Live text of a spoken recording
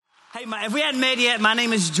Hey, if we hadn't met yet, my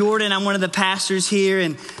name is Jordan. I'm one of the pastors here.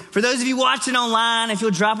 And for those of you watching online, if you'll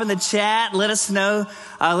drop in the chat, let us know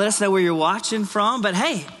where you're watching from. But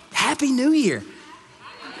hey, Happy New Year.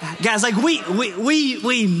 Guys, like we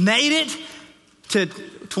made it to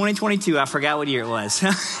 2022. I forgot what year it was.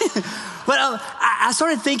 But I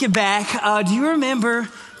started thinking back. Do you remember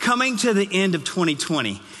coming to the end of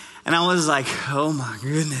 2020? And I was like, oh my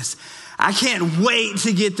goodness. I can't wait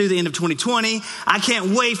to get through the end of 2020. I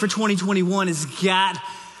can't wait for 2021 has got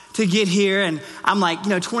to get here. And I'm like,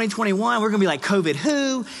 2021, we're going to be like COVID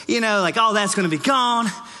who, like all that's going to be gone.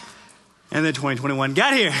 And then 2021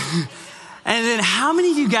 got here. And then how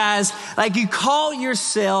many of you guys, like you call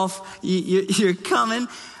yourself, you're coming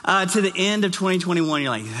to the end of 2021.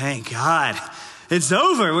 You're like, thank God, it's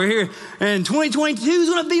over. We're here. And 2022 is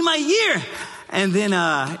going to be my year. And then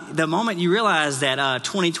the moment you realize that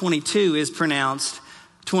 2022 is pronounced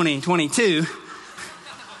 2022.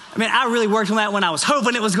 I mean, I really worked on that when I was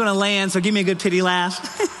hoping it was going to land, so give me a good pity laugh.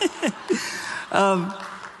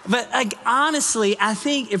 But like honestly, I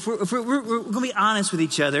think if we're going to be honest with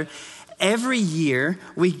each other, every year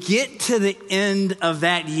we get to the end of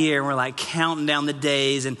that year and we're like counting down the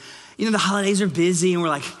days and, the holidays are busy and we're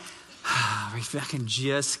like, if I can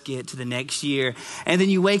just get to the next year. And then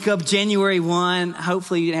you wake up January 1.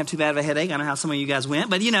 Hopefully you didn't have too bad of a headache. I don't know how some of you guys went.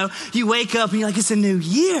 But, you wake up and you're like, it's a new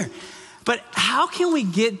year. But how can we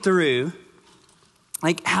get through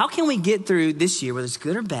this year, whether it's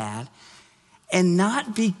good or bad, and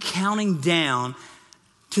not be counting down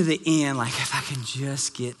to the end, like if I can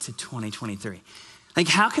just get to 2023? Like,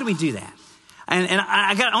 how can we do that? And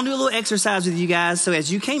I'll do a little exercise with you guys. So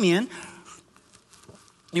as you came in,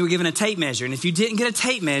 you were given a tape measure. And if you didn't get a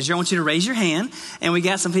tape measure, I want you to raise your hand. And we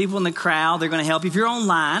got some people in the crowd. They're going to help you. If you're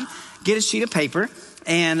online, get a sheet of paper.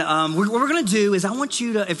 And what we're going to do is I want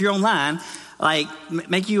you to, if you're online, like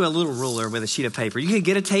make you a little ruler with a sheet of paper. You could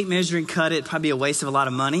get a tape measure and cut it. It'd probably be a waste of a lot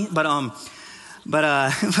of money. But what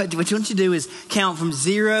you want you to do is count from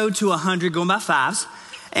 0 to 100, going by fives.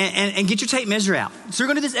 And get your tape measure out. So we're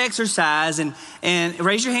going to do this exercise and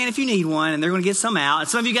raise your hand if you need one, and they're going to get some out. And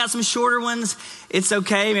some of you got some shorter ones. It's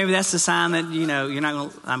okay. Maybe that's the sign that, you're not going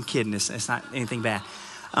to, I'm kidding. It's not anything bad.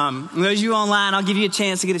 Those of you online, I'll give you a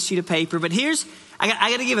chance to get a sheet of paper. But I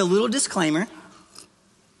got to give a little disclaimer.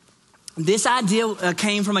 This idea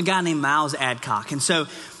came from a guy named Miles Adcock. And so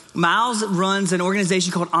Miles runs an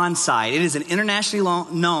organization called Onsite. It is an internationally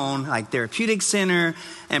known therapeutic center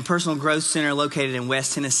and personal growth center located in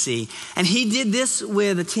West Tennessee. And he did this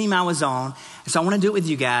with a team I was on. And so I want to do it with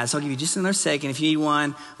you guys. So I'll give you just another second. If you need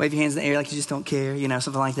one, wave your hands in the air like you just don't care,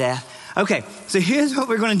 something like that. Okay, so here's what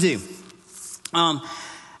we're going to do.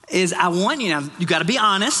 Is I want you got to be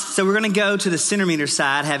honest. So we're going to go to the centimeter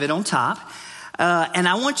side, have it on top. And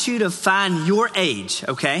I want you to find your age,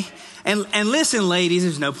 okay? And listen, ladies,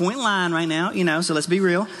 there's no point in lying right now, so let's be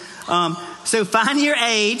real. So find your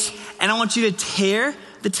age, and I want you to tear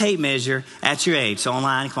the tape measure at your age. So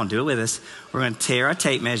online, come on, do it with us. We're going to tear our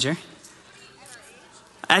tape measure.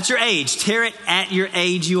 At your age, tear it at your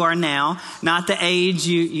age you are now, not the age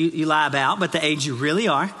you lie about, but the age you really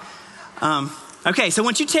are. Okay, so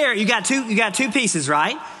once you tear it, you got two pieces,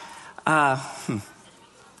 right?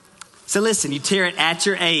 So listen, you tear it at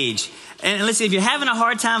your age. And listen, if you're having a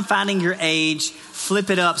hard time finding your age,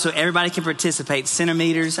 flip it up so everybody can participate.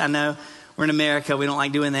 Centimeters, I know we're in America. We don't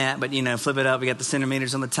like doing that. But, flip it up. We got the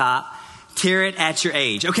centimeters on the top. Tear it at your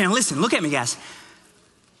age. Okay, now listen. Look at me, guys.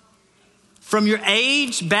 From your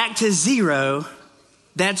age back to 0,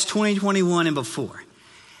 that's 2021 and before.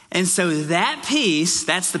 And so that piece,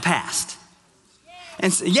 that's the past.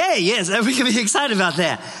 And so, yes, we can be excited about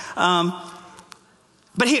that.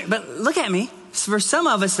 But look at me. For some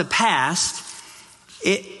of us, the past,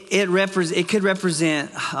 it could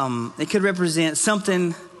represent something. It could represent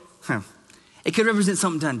something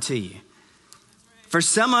done to you. For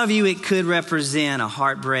some of you, it could represent a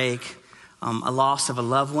heartbreak, a loss of a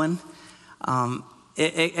loved one.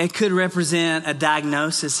 It could represent a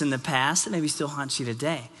diagnosis in the past that maybe still haunts you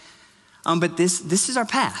today. But this is our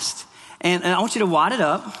past, and I want you to wad it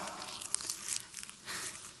up.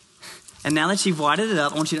 And now that you've wadded it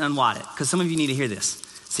up, I want you to unwad it, because some of you need to hear this.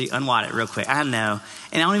 So you unwad it real quick. I know.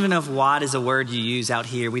 And I don't even know if wad is a word you use out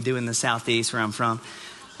here. We do in the Southeast where I'm from.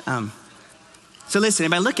 So listen,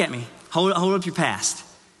 everybody look at me. Hold up your past.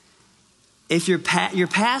 If your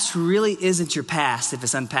past really isn't your past if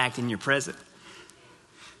it's unpacked in your present.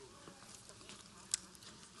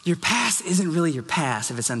 Your past isn't really your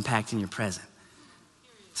past if it's unpacked in your present.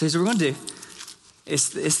 So here's what we're going to do.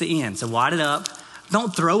 It's the end. So wad it up.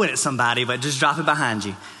 Don't throw it at somebody, but just drop it behind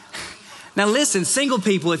you. Now listen, single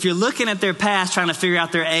people, if you're looking at their past trying to figure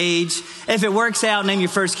out their age, if it works out, name your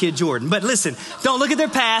first kid Jordan. But listen, don't look at their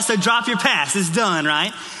past, so drop your past. It's done,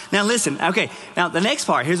 right? Now listen, okay, now the next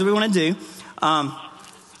part, here's what we want to do.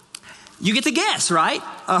 You get to guess, right?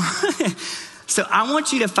 So I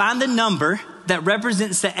want you to find the number that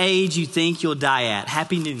represents the age you think you'll die at.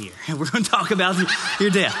 Happy New Year. We're going to talk about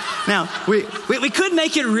your death. Now, we could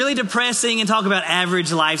make it really depressing and talk about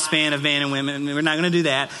average lifespan of men and women. We're not going to do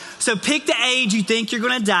that. So pick the age you think you're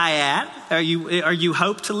going to die at, or you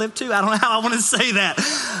hope to live to. I don't know how I want to say that.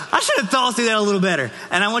 I should have thought through that a little better.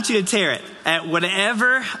 And I want you to tear it. At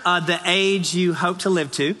whatever the age you hope to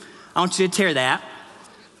live to, I want you to tear that.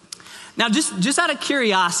 Now, just out of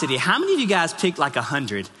curiosity, how many of you guys picked like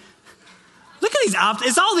 100? Look at these,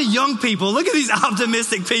 it's all the young people. Look at these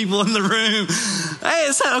optimistic people in the room.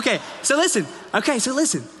 Hey, so listen,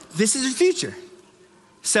 this is your future.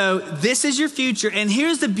 So this is your future, and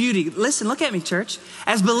here's the beauty. Listen, look at me, church.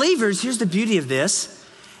 As believers, here's the beauty of this,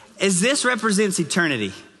 is this represents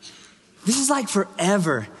eternity. This is like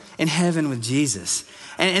forever in heaven with Jesus.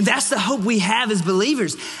 And that's the hope we have as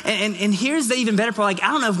believers. And here's the even better part. Like,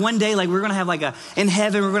 I don't know if one day, like, we're going to have in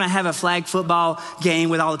heaven, we're going to have a flag football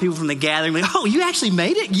game with all the people from the gathering. Like, oh, you actually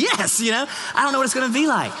made it? Yes, I don't know what it's going to be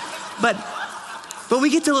like. But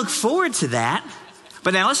we get to look forward to that.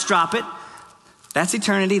 But now let's drop it. That's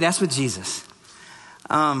eternity. That's with Jesus.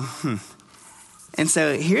 And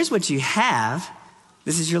so here's what you have.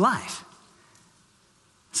 This is your life.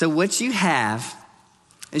 So what you have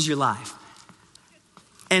is your life.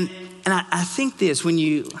 And I think this, when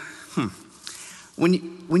you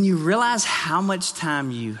realize how much time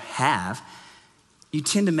you have, you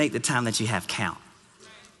tend to make the time that you have count.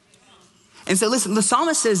 And so listen, the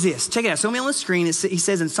psalmist says this. Check it out. Show me on the screen. He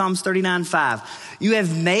says in Psalms 39:5, you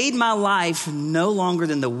have made my life no longer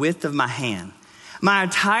than the width of my hand. My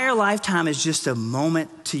entire lifetime is just a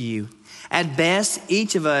moment to you. At best,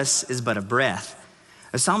 each of us is but a breath.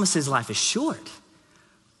 The psalmist says life is short.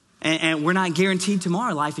 And we're not guaranteed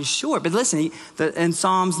tomorrow. Life is short. But listen, in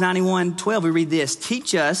Psalms 91:12, we read this.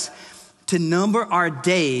 Teach us to number our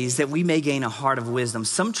days that we may gain a heart of wisdom.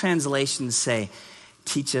 Some translations say,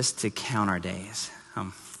 teach us to count our days.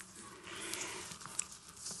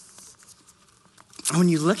 When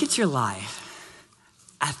you look at your life,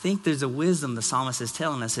 I think there's a wisdom the psalmist is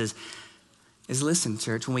telling us is listen,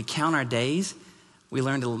 church, when we count our days, we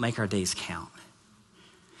learn to make our days count.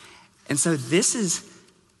 And so this is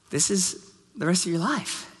the rest of your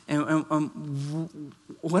life. And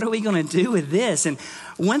what are we going to do with this? And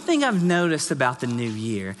one thing I've noticed about the new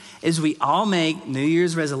year is we all make New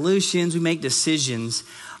Year's resolutions. We make decisions.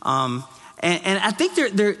 And I think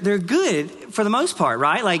they're good for the most part,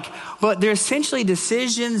 right? But they're essentially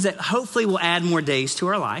decisions that hopefully will add more days to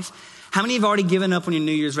our life. How many have already given up on your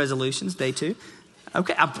New Year's resolutions? Day 2?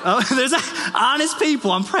 Okay, there's honest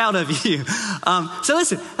people. I'm proud of you. So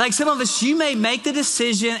listen, like some of us, you may make the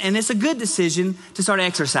decision, and it's a good decision to start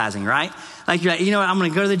exercising, right? Like you're like, you know what, I'm going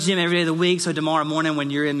to go to the gym every day of the week. So tomorrow morning when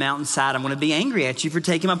you're in Mountainside, I'm going to be angry at you for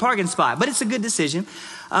taking my parking spot. But it's a good decision.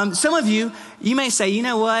 Some of you may say, you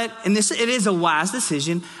know what, and it is a wise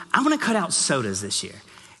decision. I'm going to cut out sodas this year.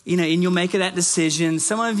 And you'll make that decision.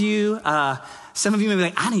 Some of you may be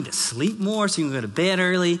like, I need to sleep more, so you can go to bed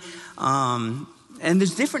early. And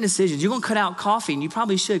there's different decisions. You're going to cut out coffee, and you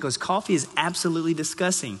probably should, because coffee is absolutely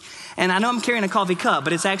disgusting. And I know I'm carrying a coffee cup,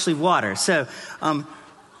 but it's actually water. So,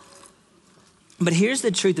 but here's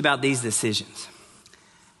the truth about these decisions.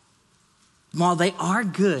 While they are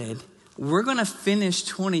good, we're going to finish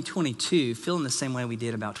 2022 feeling the same way we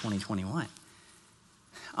did about 2021.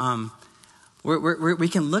 We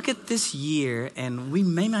can look at this year and we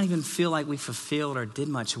may not even feel like we fulfilled or did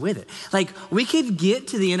much with it. Like we could get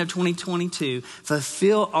to the end of 2022,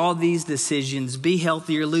 fulfill all these decisions, be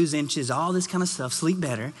healthier, lose inches, all this kind of stuff, sleep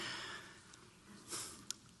better.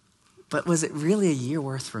 But was it really a year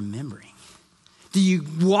worth remembering? Do you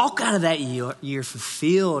walk out of that year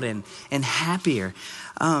fulfilled and happier?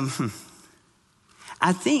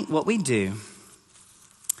 I think what we do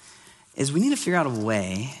is we need to figure out a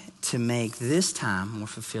way to make this time more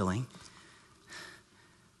fulfilling,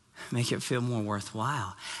 make it feel more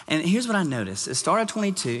worthwhile. And here's what I noticed. At the start of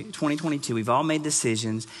 2022, we've all made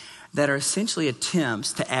decisions that are essentially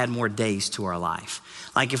attempts to add more days to our life.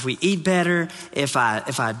 Like if we eat better, if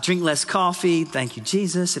I drink less coffee, thank you,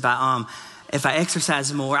 Jesus. If I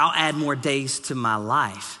exercise more, I'll add more days to my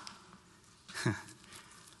life.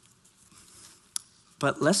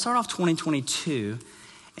 But let's start off 2022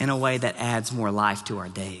 in a way that adds more life to our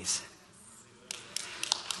days.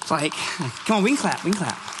 It's like, come on, we can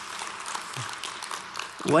clap.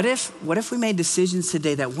 What if we made decisions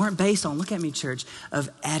today that weren't based on, look at me, church, of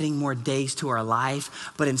adding more days to our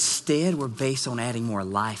life, but instead we're based on adding more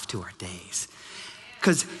life to our days?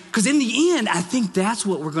 Because in the end, I think that's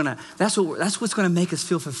what's gonna make us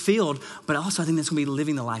feel fulfilled. But also, I think that's gonna be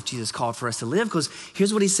living the life Jesus called for us to live. Because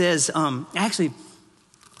here's what he says. Actually,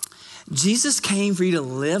 Jesus came for you to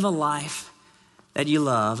live a life that you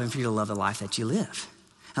love and for you to love the life that you live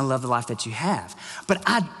and love the life that you have. But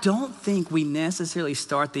I don't think we necessarily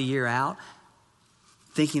start the year out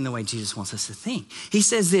thinking the way Jesus wants us to think. He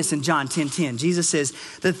says this in John 10:10. Jesus says,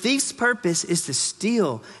 the thief's purpose is to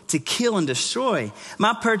steal, to kill, and destroy.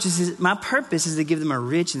 My purpose is to give them a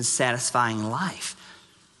rich and satisfying life.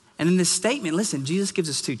 And in this statement, listen, Jesus gives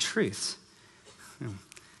us two truths.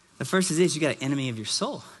 The first is this: you got an enemy of your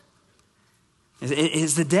soul.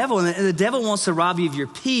 It's the devil, and the devil wants to rob you of your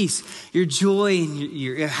peace, your joy, and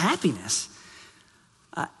your happiness.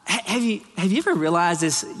 Have you ever realized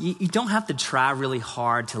this? You don't have to try really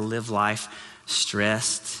hard to live life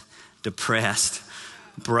stressed, depressed,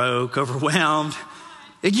 broke, overwhelmed.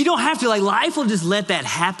 Like, you don't have to. Like, life will just let that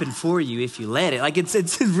happen for you if you let it. Like,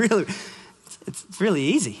 it's really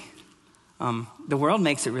easy. The world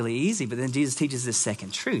makes it really easy, but then Jesus teaches this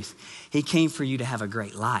second truth. He came for you to have a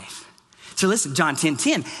great life. So listen, John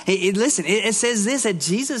 10:10. It says this, that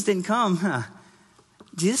Jesus didn't come.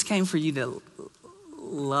 Jesus came for you to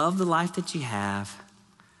love the life that you have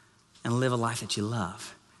and live a life that you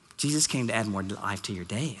love. Jesus came to add more life to your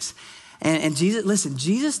days. And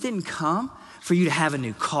Jesus didn't come for you to have a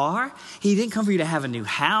new car. He didn't come for you to have a new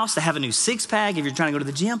house, to have a new six-pack if you're trying to go to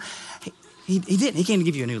the gym. He didn't. He came to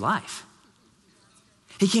give you a new life.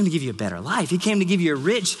 He came to give you a better life. He came to give you a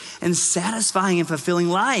rich and satisfying and fulfilling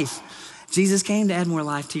life. Jesus came to add more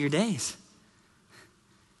life to your days.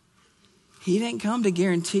 He didn't come to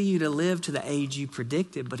guarantee you to live to the age you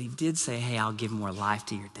predicted, but he did say, hey, I'll give more life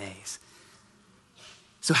to your days.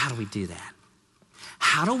 So how do we do that?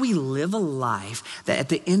 How do we live a life that at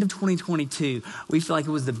the end of 2022, we feel like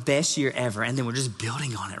it was the best year ever, and then we're just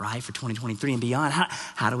building on it, right, for 2023 and beyond?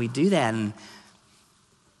 How do we do that? And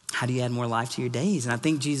how do you add more life to your days? And I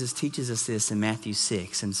think Jesus teaches us this in Matthew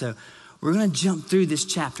 6. And so we're going to jump through this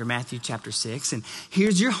chapter, Matthew chapter 6. And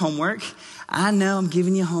here's your homework. I know I'm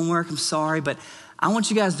giving you homework. I'm sorry, but I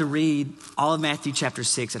want you guys to read all of Matthew chapter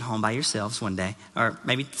 6 at home by yourselves one day, or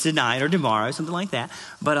maybe tonight or tomorrow, something like that.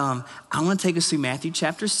 But I want to take us through Matthew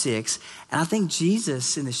chapter 6. And I think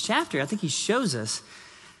Jesus in this chapter, I think he shows us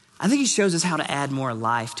how to add more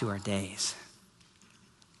life to our days.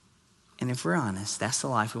 And if we're honest, that's the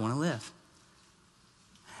life we want to live.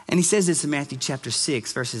 And he says this in Matthew chapter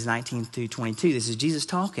 6, verses 19 through 22. This is Jesus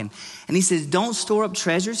talking. And he says, don't store up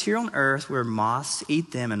treasures here on earth where moths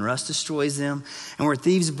eat them and rust destroys them and where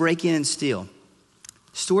thieves break in and steal.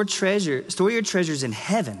 Store your treasures in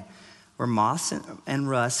heaven where moths and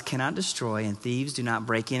rust cannot destroy and thieves do not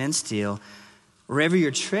break in and steal. Wherever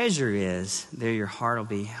your treasure is, there your heart will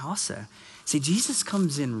be also. See, Jesus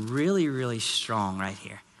comes in really, really strong right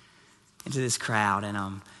here into this crowd. And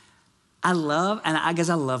I guess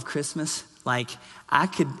I love Christmas. Like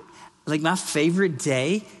my favorite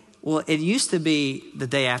day, well, it used to be the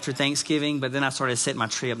day after Thanksgiving, but then I started setting my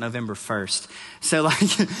tree up November 1st. So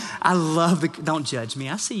I love don't judge me.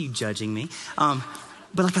 I see you judging me.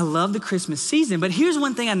 But I love the Christmas season. But here's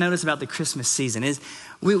one thing I noticed about the Christmas season is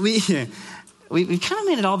we kind of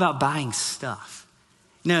made it all about buying stuff.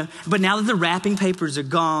 No, but now that the wrapping papers are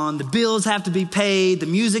gone, the bills have to be paid, the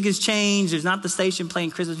music has changed, there's not the station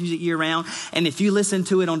playing Christmas music year round, and if you listen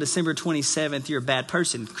to it on December 27th, you're a bad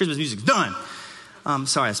person. Christmas music's done.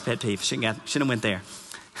 Sorry, that's a pet peeve. Shouldn't have went there.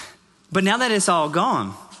 But now that it's all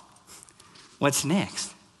gone, what's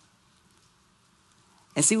next?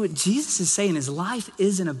 And see, what Jesus is saying is life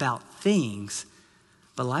isn't about things,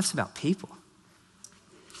 but life's about people.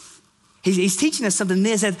 He's teaching us something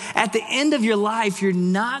at the end of your life, you're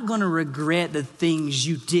not going to regret the things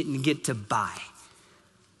you didn't get to buy.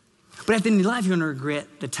 But at the end of your life, you're going to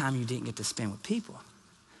regret the time you didn't get to spend with people.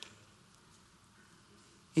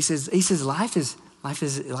 He says life is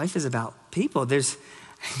about people.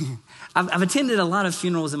 I've attended a lot of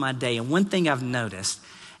funerals in my day, and one thing I've noticed,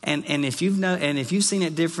 and if you've seen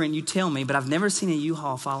it different, you tell me, but I've never seen a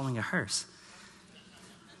U-Haul following a hearse.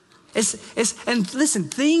 And listen,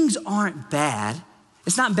 things aren't bad.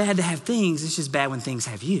 It's not bad to have things. It's just bad when things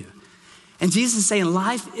have you. And Jesus is saying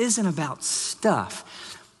life isn't about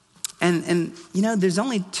stuff. And there's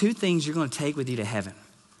only two things you're going to take with you to heaven.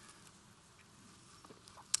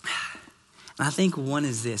 And I think one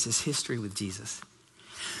is this, is history with Jesus.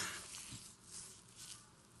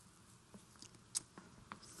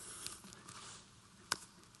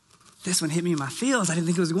 this one hit me in my feels. I didn't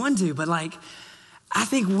think it was going to, but like, I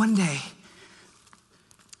think one day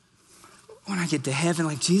when I get to heaven,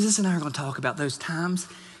 like Jesus and I are going to talk about those times.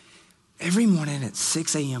 Every morning at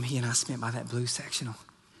 6 a.m., he and I spent by that blue sectional.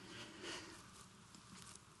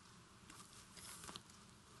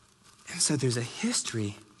 And so there's a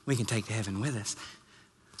history we can take to heaven with us.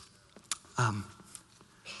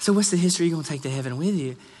 So what's the history you're going to take to heaven with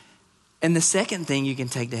you? And the second thing you can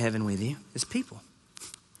take to heaven with you is people.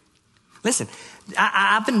 Listen,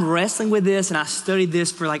 I've been wrestling with this and I studied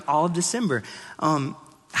this for like all of December.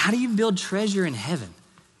 How do you build treasure in heaven?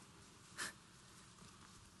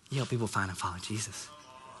 You help people find and follow Jesus.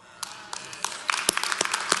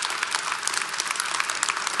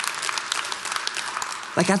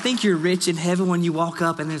 Like, I think you're rich in heaven when you walk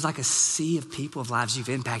up and there's like a sea of people, of lives you've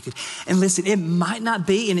impacted. And listen, it might not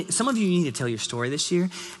be, and some of you need to tell your story this year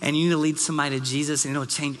and you need to lead somebody to Jesus and it'll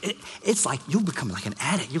change. It's like you'll become like an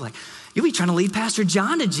addict. You'll be trying to lead Pastor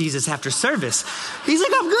John to Jesus after service. He's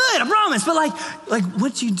like, I'm good, I promise. But like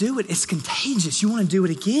once you do it, it's contagious. You want to do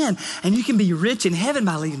it again. And you can be rich in heaven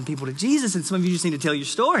by leading people to Jesus. And some of you just need to tell your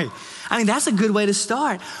story. I mean, that's a good way to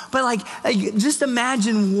start. But like just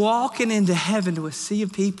imagine walking into heaven to a sea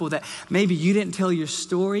of people that maybe you didn't tell your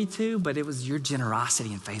story to, but it was your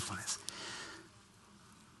generosity and faithfulness.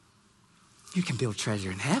 You can build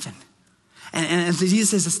treasure in heaven. And Jesus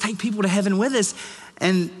says, let's take people to heaven with us.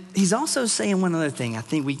 And he's also saying one other thing. I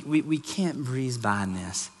think we can't breeze by in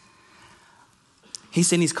this. He's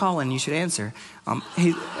saying he's calling, you should answer.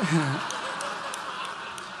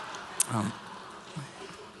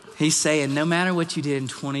 He's saying no matter what you did in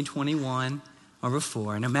 2021 or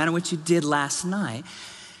before, no matter what you did last night,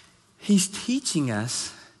 he's teaching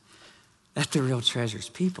us that the real treasure is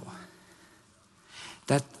people.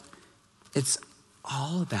 That it's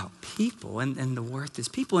all about people and the worth is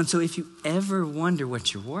people. And so if you ever wonder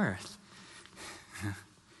what you're worth,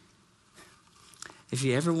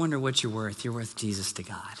 you're worth Jesus to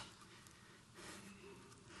God.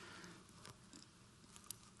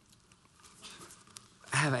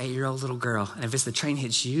 I have an 8-year-old little girl, and if the train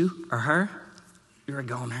hits you or her, you're a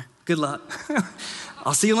goner. Good luck.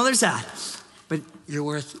 I'll see you on the other side. But you're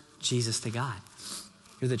worth Jesus to God.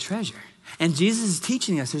 You're the treasure. And Jesus is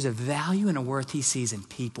teaching us there's a value and a worth he sees in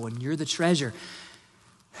people, and you're the treasure.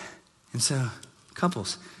 And so,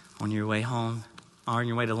 couples, on your way home, or on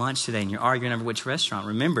your way to lunch today, and you're arguing over which restaurant,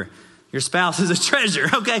 remember, your spouse is a treasure,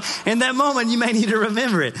 okay? In that moment, you may need to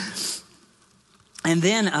remember it. And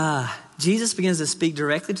then Jesus begins to speak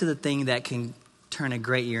directly to the thing that can turn a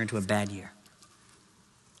great year into a bad year.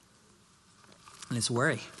 And it's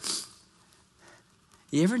worry.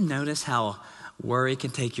 You ever notice how worry can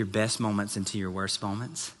take your best moments into your worst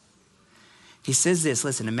moments? He says this,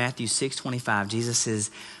 listen, in Matthew 6:25, Jesus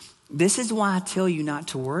says, this is why I tell you not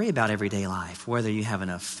to worry about everyday life, whether you have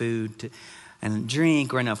enough food and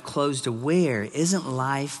drink or enough clothes to wear. Isn't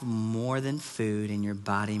life more than food and your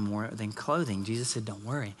body more than clothing? Jesus said, don't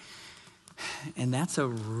worry. And that's a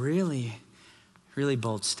really, really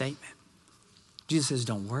bold statement. Jesus says,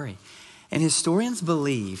 don't worry. And historians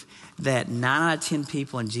believe that 9 out of 10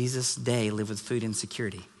 people in Jesus' day live with food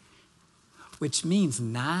insecurity, which means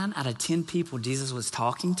 9 out of 10 people Jesus was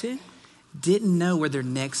talking to didn't know where their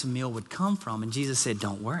next meal would come from. And Jesus said,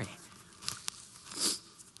 don't worry.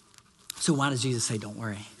 So why does Jesus say, don't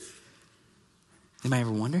worry? Anybody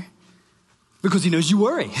ever wonder? Because he knows you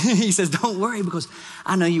worry. He says, don't worry because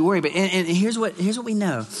I know you worry. But and here's what we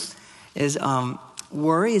know is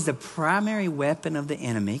worry is the primary weapon of the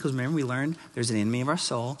enemy. Because remember, we learned there's an enemy of our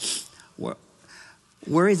soul.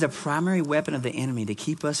 Worry is the primary weapon of the enemy to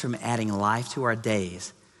keep us from adding life to our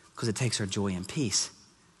days because it takes our joy and peace.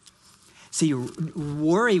 See,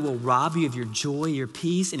 worry will rob you of your joy, your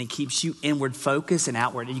peace, and it keeps you inward focused and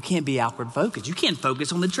outward. You can't be outward focused. You can't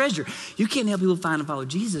focus on the treasure. You can't help people find and follow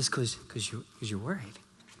Jesus because you're worried.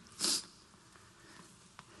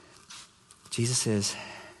 Jesus says,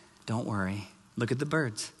 don't worry. Look at the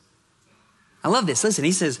birds. I love this. Listen,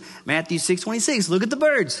 he says, Matthew 6:26, look at the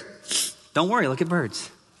birds. Don't worry, look at birds.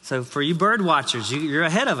 So for you bird watchers, you're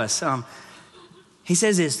ahead of us. He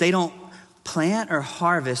says this, they don't plant or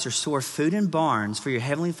harvest or store food in barns, for your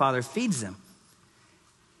heavenly Father feeds them.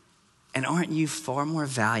 And aren't you far more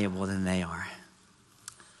valuable than they are?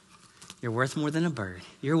 You're worth more than a bird.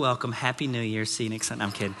 You're welcome. Happy New Year. See you next time.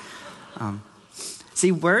 I'm kidding. See,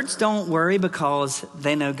 birds don't worry because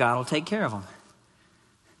they know God will take care of them.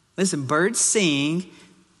 Listen, birds sing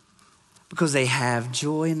because they have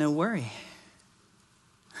joy and no worry.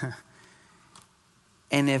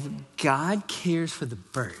 And if God cares for the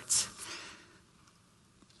birds,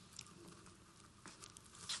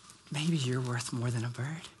 maybe you're worth more than a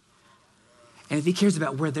bird. And if he cares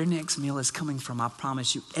about where their next meal is coming from, I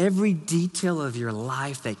promise you, every detail of your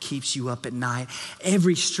life that keeps you up at night,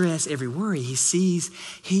 every stress, every worry, he sees,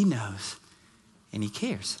 he knows, and he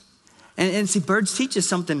cares. And see, birds teach us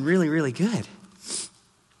something really, really good.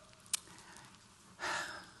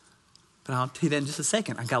 But I'll tell you that in just a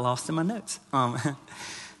second. I got lost in my notes.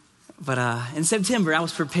 But in September, I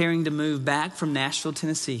was preparing to move back from Nashville,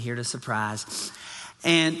 Tennessee here to Surprise.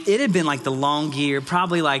 And it had been like the long year,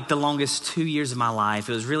 probably like the longest 2 years of my life.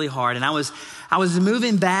 It was really hard. And I was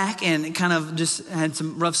moving back and kind of just had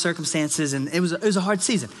some rough circumstances. And it was a hard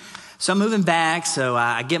season. So I'm moving back. So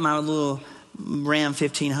I get my little Ram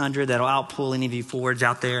 1500 that'll outpull any of you Fords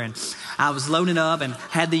out there. And I was loading up and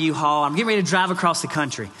had the U-Haul. I'm getting ready to drive across the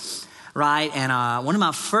country, right? And one of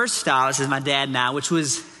my first stops is my dad and I, which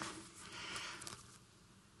was...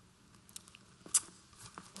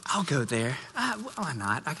 I'll go there. Why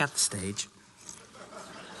not? I got the stage.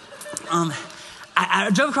 I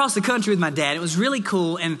drove across the country with my dad. It was really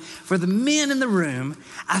cool. And for the men in the room,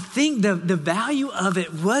 I think the value of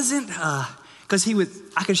it wasn't, because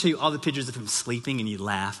I could show you all the pictures of him sleeping and you'd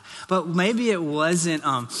laugh. But maybe it wasn't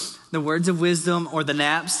the words of wisdom or the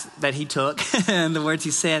naps that he took and the words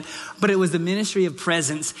he said, but it was the ministry of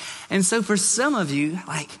presence. And so for some of you,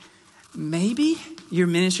 like maybe your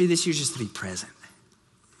ministry this year is just to be present.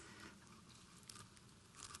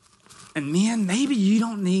 And men, maybe you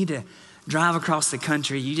don't need to drive across the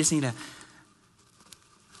country. You just need to,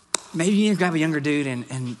 maybe you need to grab a younger dude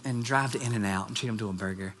and drive to In-N-Out and treat him to a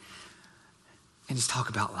burger and just talk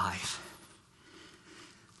about life.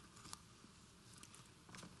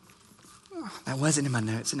 That wasn't in my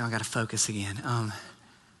notes, and now I got to focus again.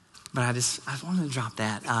 But I wanted to drop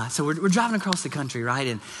that. So we're driving across the country, right?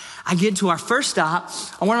 And I get to our first stop.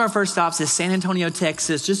 One of our first stops is San Antonio,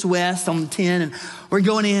 Texas, just west on 10. And we're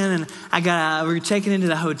going in, and we're checking into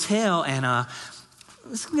the hotel, and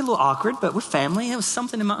it's gonna be a little awkward, but we're family. It was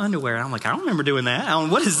something in my underwear. And I'm like, I don't remember doing that.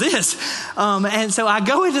 What is this? And so I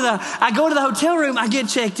go to the hotel room. I get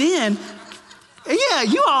checked in. Yeah,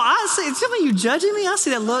 you all. I see. Some of you judging me. I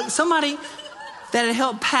see that look. Somebody that had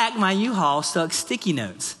helped pack my U-Haul stuck sticky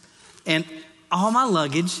notes. And all my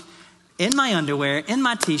luggage, in my underwear, in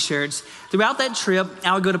my t-shirts. Throughout that trip,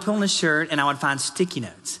 I would go to put on a shirt and I would find sticky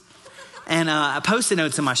notes. And I Post-it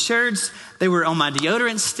notes in my shirts. They were on my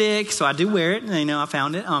deodorant stick, so I do wear it. And, I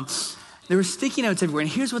found it. There were sticky notes everywhere. And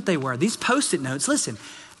here's what they were. These Post-it notes, listen,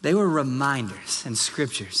 they were reminders and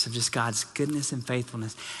scriptures of just God's goodness and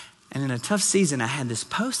faithfulness. And in a tough season, I had this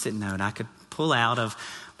Post-it note I could pull out of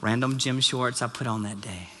random gym shorts I put on that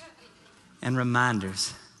day. And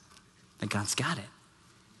reminders that God's got it.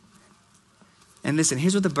 And listen,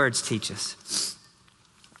 here's what the birds teach us.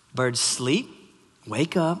 Birds sleep,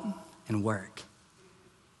 wake up, and work.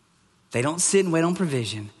 They don't sit and wait on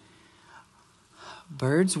provision.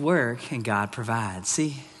 Birds work and God provides.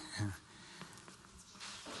 See,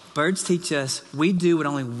 birds teach us we do what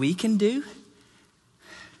only we can do,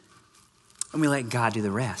 and we let God do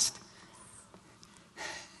the rest.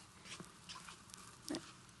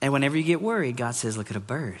 And whenever you get worried, God says, look at a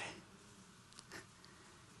bird.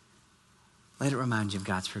 Let it remind you of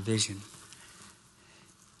God's provision.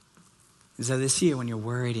 And so this year, when you're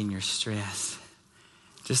worried and you're stressed,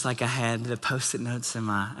 just like I had the Post-it notes in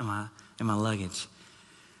my luggage,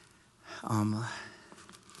 let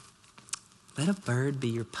a bird be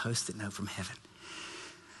your Post-it note from heaven.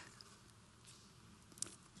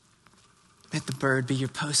 Let the bird be your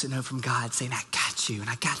Post-it note from God saying, I got you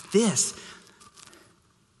and I got this.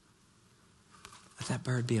 Let that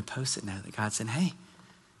bird be a Post-it note that God said, hey,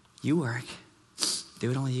 you work. Do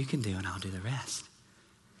what only you can do, and I'll do the rest.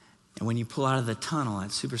 And when you pull out of the tunnel at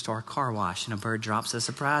Superstar Car Wash and a bird drops a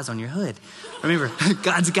surprise on your hood, remember,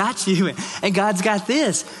 God's got you, and God's got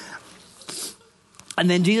this. And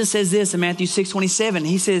then Jesus says this in Matthew 6:27.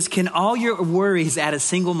 He says, can all your worries add a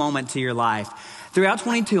single moment to your life? Throughout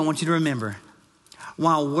 22, I want you to remember,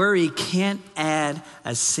 while worry can't add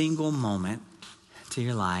a single moment to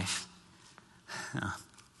your life,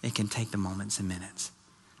 it can take the moments and minutes.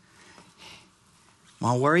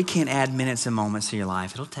 While worry can't add minutes and moments to your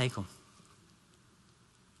life, it'll take them.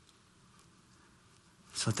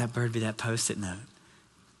 So let that bird be that Post-it note.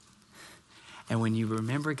 And when you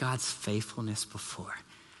remember God's faithfulness before,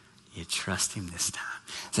 you trust him this time.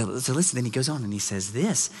 So listen, then he goes on and he says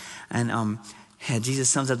this. And Jesus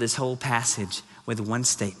sums up this whole passage with one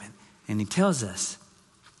statement. And he tells us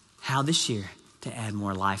how this year to add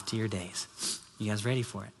more life to your days. You guys ready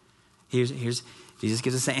for it? Here's Jesus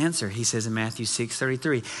gives us the answer. He says in Matthew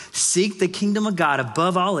 6:33, seek the kingdom of God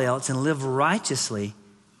above all else and live righteously,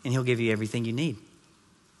 and he'll give you everything you need.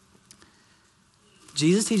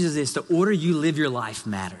 Jesus teaches this, the order you live your life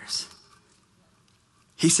matters.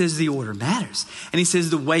 He says the order matters. And he says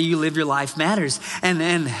the way you live your life matters.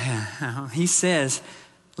 And he says,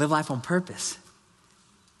 live life on purpose.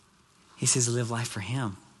 He says, live life for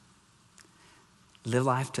him. Live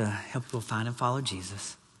life to help people find and follow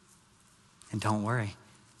Jesus. And don't worry.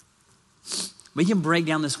 We can break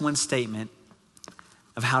down this one statement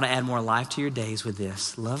of how to add more life to your days with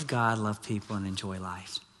this. Love God, love people, and enjoy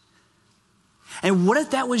life. And what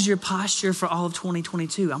if that was your posture for all of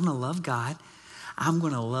 2022? I'm going to love God. I'm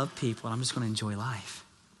going to love people. And I'm just going to enjoy life.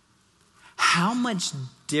 How much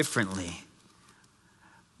differently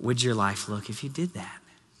would your life look if you did that?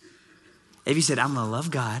 If you said, I'm going to love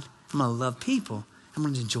God, I'm going to love people, I'm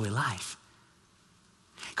going to enjoy life.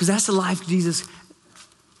 Because that's the life Jesus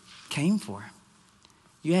came for.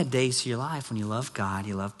 You had days to your life when you love God,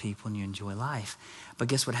 you love people, and you enjoy life. But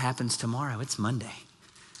guess what happens tomorrow? It's Monday.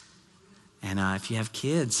 And if you have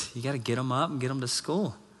kids, you got to get them up and get them to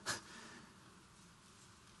school.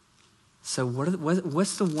 So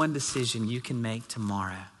what's the one decision you can make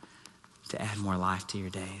tomorrow to add more life to your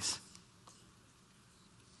days?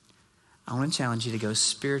 I want to challenge you to go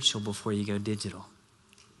spiritual before you go digital.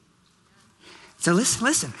 So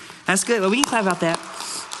listen. That's good. Well, we can clap about that.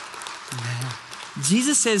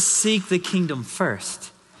 Jesus says, seek the kingdom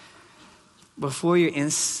first. Before your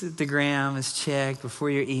Instagram is checked, before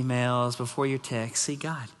your emails, before your texts, seek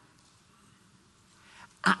God.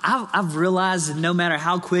 I've realized that no matter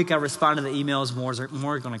how quick I respond to the emails, more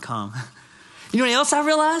are going to come. You know what else I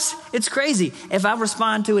realized? It's crazy. If I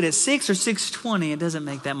respond to it at 6 or 6:20, it doesn't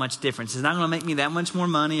make that much difference. It's not going to make me that much more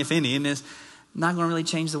money, if any, and it's not going to really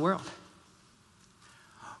change the world.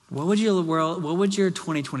 What would your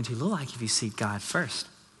 2022 look like if you seek God first?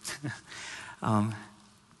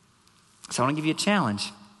 So I want to give you a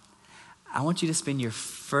challenge. I want you to spend your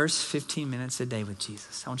first 15 minutes a day with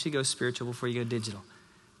Jesus. I want you to go spiritual before you go digital.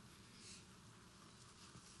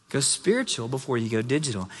 Go spiritual before you go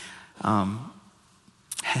digital.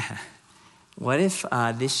 What if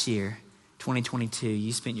this year, 2022,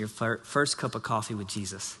 you spent your first cup of coffee with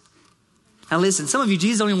Jesus? Now listen, some of you,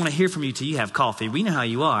 Jesus don't even want to hear from you till you have coffee. We know how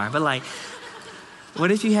you are, but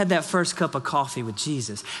what if you had that first cup of coffee with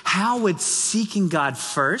Jesus? How would seeking God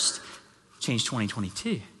first change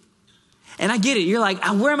 2022? And I get it. You're like,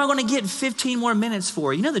 where am I going to get 15 more minutes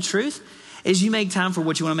for? You know, the truth is you make time for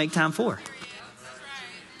what you want to make time for.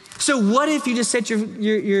 So what if you just set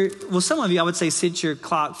well, some of you, I would say, set your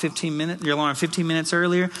clock 15 minutes, your alarm 15 minutes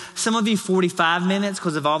earlier. Some of you 45 minutes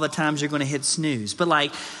because of all the times you're going to hit snooze. But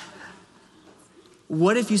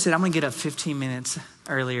what if you said, I'm going to get up 15 minutes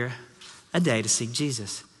earlier a day to seek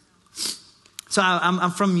Jesus? So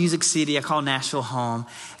I'm from Music City. I call Nashville home.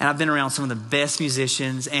 And I've been around some of the best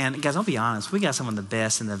musicians. And guys, I'll be honest, we got some of the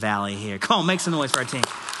best in the valley here. Come on, make some noise for our team.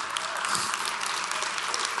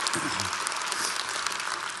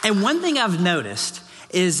 And one thing I've noticed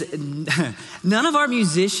is none of our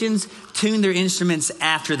musicians tune their instruments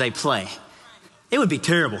after they play. It would be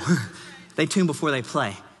terrible. They tune before they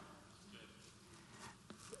play.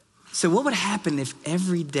 So what would happen if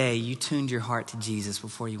every day you tuned your heart to Jesus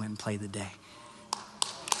before you went and played the day?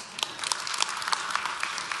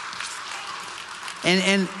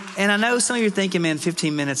 And I know some of you are thinking, man,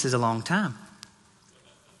 15 minutes is a long time.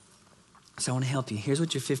 So I want to help you. Here's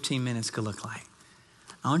what your 15 minutes could look like.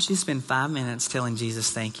 I want you to spend 5 minutes telling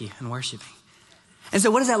Jesus thank you and worshiping. And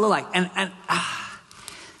so what does that look like?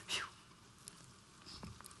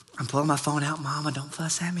 I'm pulling my phone out. Mama, don't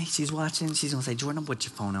fuss at me. She's watching. She's going to say, Jordan, put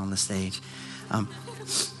your phone on the stage.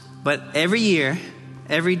 But every year,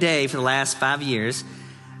 every day for the last 5 years,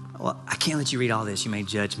 well, I can't let you read all this. You may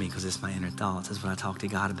judge me because it's my inner thoughts. That's what I talk to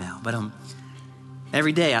God about. But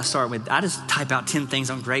every day I just type out 10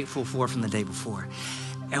 things I'm grateful for from the day before.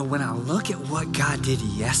 And when I look at what God did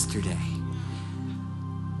yesterday,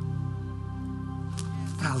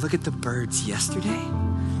 when I look at the birds yesterday,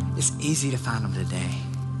 it's easy to find them today.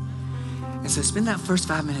 And so spend that first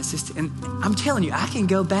 5 minutes. And I'm telling you, I can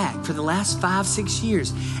go back for the last 5-6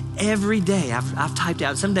 years. Every day I've typed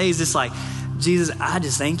out. Some days it's like, Jesus, I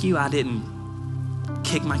just thank you I didn't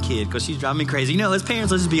kick my kid because she's driving me crazy. You know, as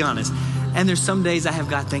parents, let's just be honest. And there's some days I have,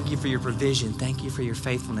 God, thank you for your provision. Thank you for your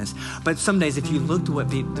faithfulness. But some days, if you look to what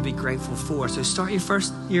to be grateful for. So start your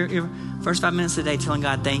first 5 minutes a day telling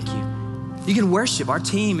God, thank you. You can worship. Our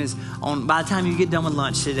team is on, by the time you get done with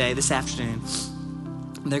lunch today, this afternoon,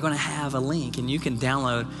 they're going to have a link and you can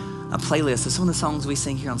download a playlist of some of the songs we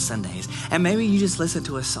sing here on Sundays. And maybe you just listen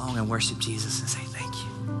to a song and worship Jesus and say, thank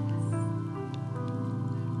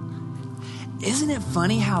you. isn't it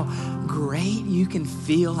funny how great you can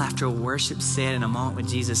feel after worship set in a moment with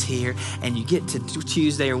Jesus here, and you get to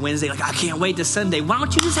Tuesday or Wednesday, like, I can't wait to Sunday. Why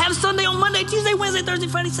don't you just have Sunday on Monday, Tuesday, Wednesday, Thursday,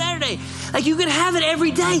 Friday, Saturday? Like, you can have it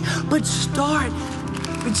every day, but start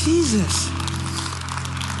with Jesus.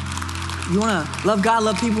 You want to love God,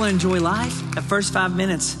 love people, and enjoy life? The first 5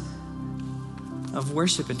 minutes of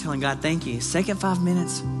worship and telling God thank you. Second 5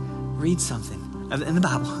 minutes, read something in the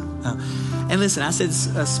Bible. And listen, I said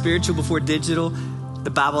spiritual before digital. The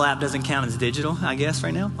Bible app doesn't count as digital, I guess,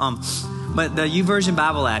 right now. But the YouVersion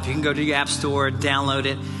Bible app, you can go to your app store, download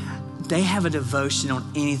it. They have a devotion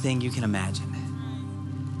on anything you can imagine.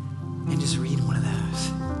 And just read one of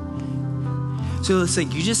those. So let's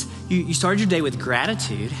think, you started your day with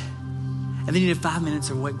gratitude, and then you did 5 minutes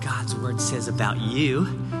of what God's word says about you.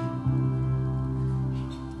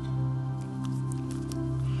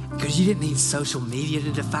 Because you didn't need social media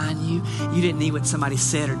to define you. You didn't need what somebody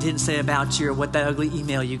said or didn't say about you, or what that ugly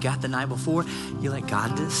email you got the night before. You let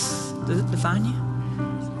God define you.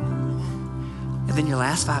 And then your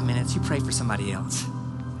last 5 minutes, you pray for somebody else.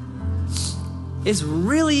 It's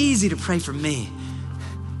really easy to pray for me.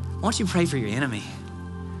 Why don't you pray for your enemy?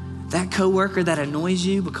 That coworker that annoys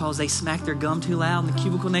you because they smack their gum too loud in the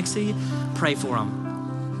cubicle next to you, pray for them.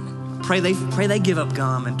 Pray they give up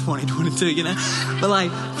gum in 2022, you know? But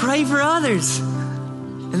like, pray for others.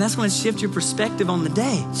 And that's going to shift your perspective on the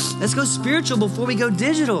day. Let's go spiritual before we go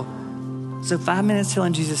digital. So 5 minutes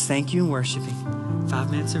telling Jesus thank you and worshiping.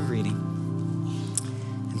 5 minutes of reading.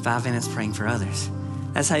 And 5 minutes praying for others.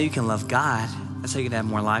 That's how you can love God. That's how you can add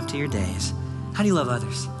more life to your days. How do you love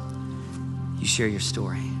others? You share your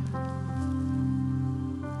story.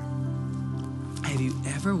 Have you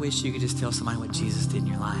ever wished you could just tell somebody what Jesus did in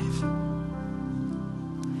your life?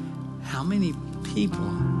 How many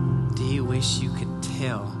people do you wish you could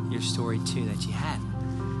tell your story to that you hadn't?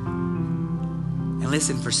 And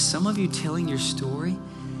listen, for some of you, telling your story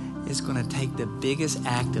is going to take the biggest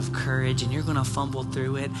act of courage, and you're going to fumble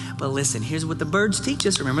through it. But listen, here's what the birds teach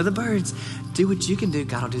us. Remember the birds. Do what you can do.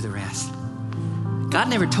 God will do the rest. God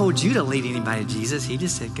never told you to lead anybody to Jesus. He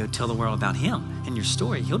just said, go tell the world about him and your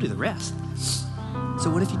story. He'll do the rest. So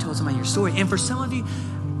what if you told somebody your story? And for some of you,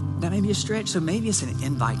 that may be a stretch. So maybe it's an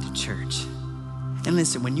invite to church. And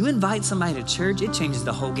listen, when you invite somebody to church, it changes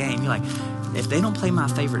the whole game. You're like, if they don't play my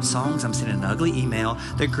favorite songs, I'm sending an ugly email.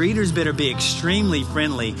 The greeters better be extremely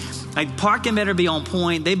friendly. Like, parking better be on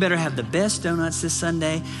point. They better have the best donuts this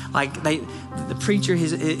Sunday. Like, the preacher,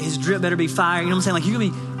 his drip better be fire. You know what I'm saying?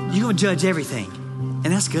 Like, you're gonna judge everything.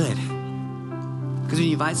 And that's good. Because when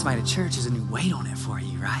you invite somebody to church, there's a new weight on it for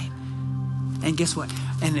you, right? And guess what?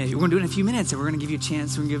 And we're going to do it in a few minutes, and we're going to give you a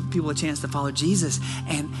chance. We're going to give people a chance to follow Jesus.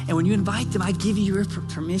 And when you invite them, I give you your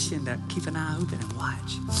permission to keep an eye open and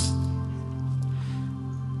watch.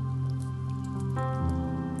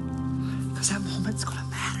 Because that moment's going to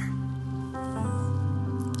matter.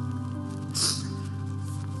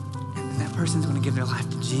 And that person's going to give their life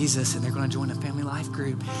to Jesus, and they're going to join a family life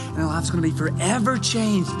group, and their life's going to be forever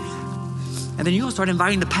changed. And then you're going to start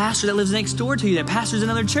inviting the pastor that lives next door to you, that pastors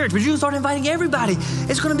another church. But you're going to start inviting everybody.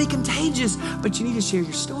 It's going to be contagious. But you need to share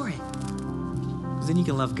your story. Because then you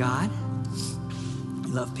can love God.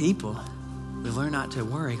 You love people. We learn not to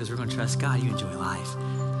worry because we're going to trust God. You enjoy life.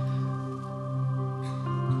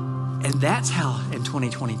 And that's how in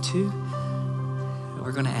 2022,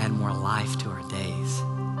 we're going to add more life to our days.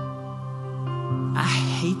 I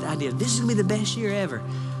hate the idea of this is going to be the best year ever.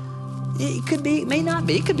 It could be, it may not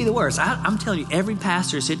be. It could be the worst. I'm telling you, every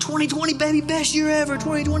pastor said, 2020, baby, best year ever,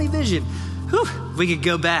 2020 vision. Whew, we could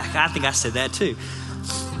go back. I think I said that too.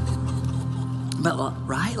 But,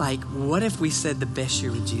 right, like, what if we said the best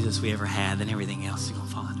year with Jesus we ever had, then everything else is going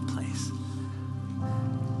to fall into place?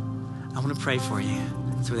 I want to pray for you.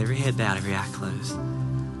 So with every head bowed, every eye closed.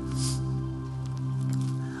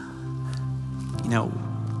 You know,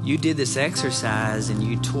 you did this exercise and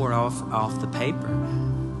you tore off the paper.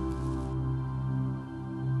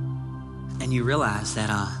 And you realize that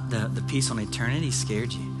the piece on eternity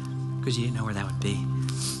scared you because you didn't know where that would be.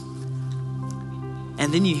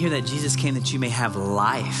 And then you hear that Jesus came that you may have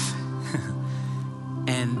life.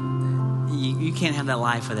 And you can't have that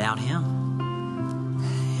life without him.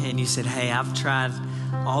 And you said, hey, I've tried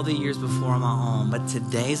all the years before on my own, but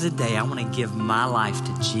today's the day I want to give my life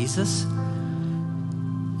to Jesus.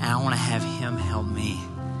 And I want to have him help me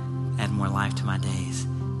add more life to my days.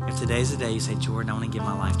 If today's the day you say, Jordan, I want to give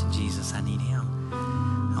my life to Jesus, I need him,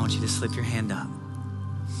 I want you to slip your hand up.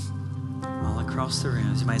 All across the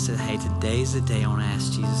room. Somebody said, hey, today's the day I want to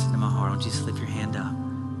ask Jesus into my heart. I want you to slip your hand up.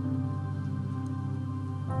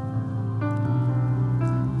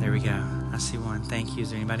 There we go. I see one. Thank you. Is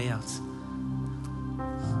there anybody else?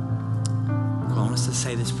 I want us to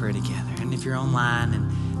say this prayer together. And if you're online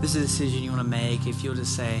and this is a decision you want to make, if you'll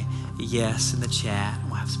just say yes in the chat,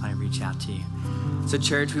 we'll have somebody reach out to you. So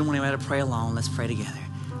church, we want anybody to pray along. Let's pray together.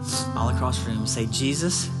 All across the room, say,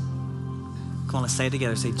 Jesus. Come on, let's say it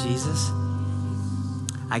together. Say, Jesus,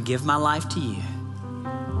 I give my life to you.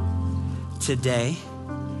 Today,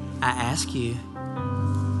 I ask you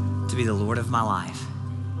to be the Lord of my life,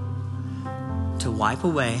 to wipe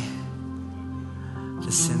away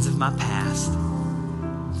the sins of my past,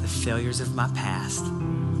 the failures of my past,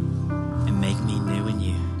 and make me new in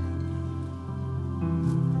you.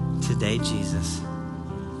 Today, Jesus,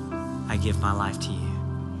 I give my life to you.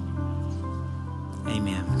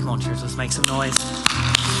 Amen. Come on, church, let's make some noise.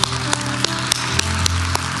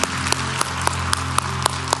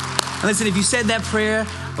 And listen, if you said that prayer,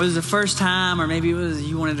 whether it was the first time or maybe it was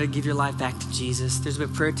you wanted to give your life back to Jesus, there's a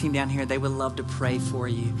prayer team down here. They would love to pray for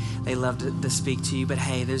you. They love to speak to you. But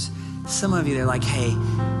hey, there's some of you that are like, hey,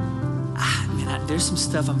 man, there's some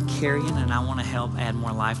stuff I'm carrying and I want to help add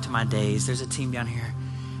more life to my days. There's a team down here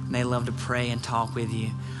and they love to pray and talk with you.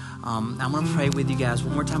 I'm going to pray with you guys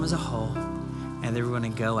one more time as a whole. And then we're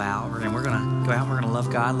going to go out. We're going to go out. We're going to love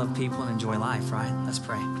God, love people, and enjoy life, right? Let's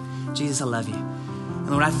pray. Jesus, I love you. And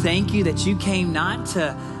Lord, I thank you that you came not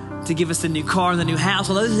to give us the new car and the new house.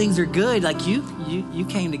 Well, those things are good. Like you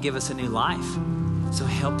came to give us a new life. So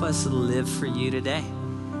help us live for you today.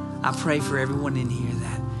 I pray for everyone in here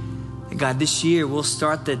that God, this year we'll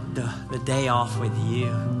start the day off with you.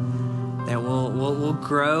 That we'll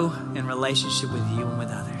grow in relationship with you and with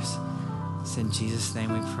others. It's in Jesus'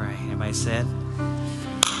 name we pray. Everybody said?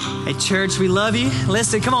 Hey, church, we love you.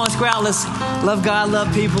 Listen, come on, let's go out. Let's love God,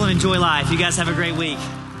 love people, and enjoy life. You guys have a great week.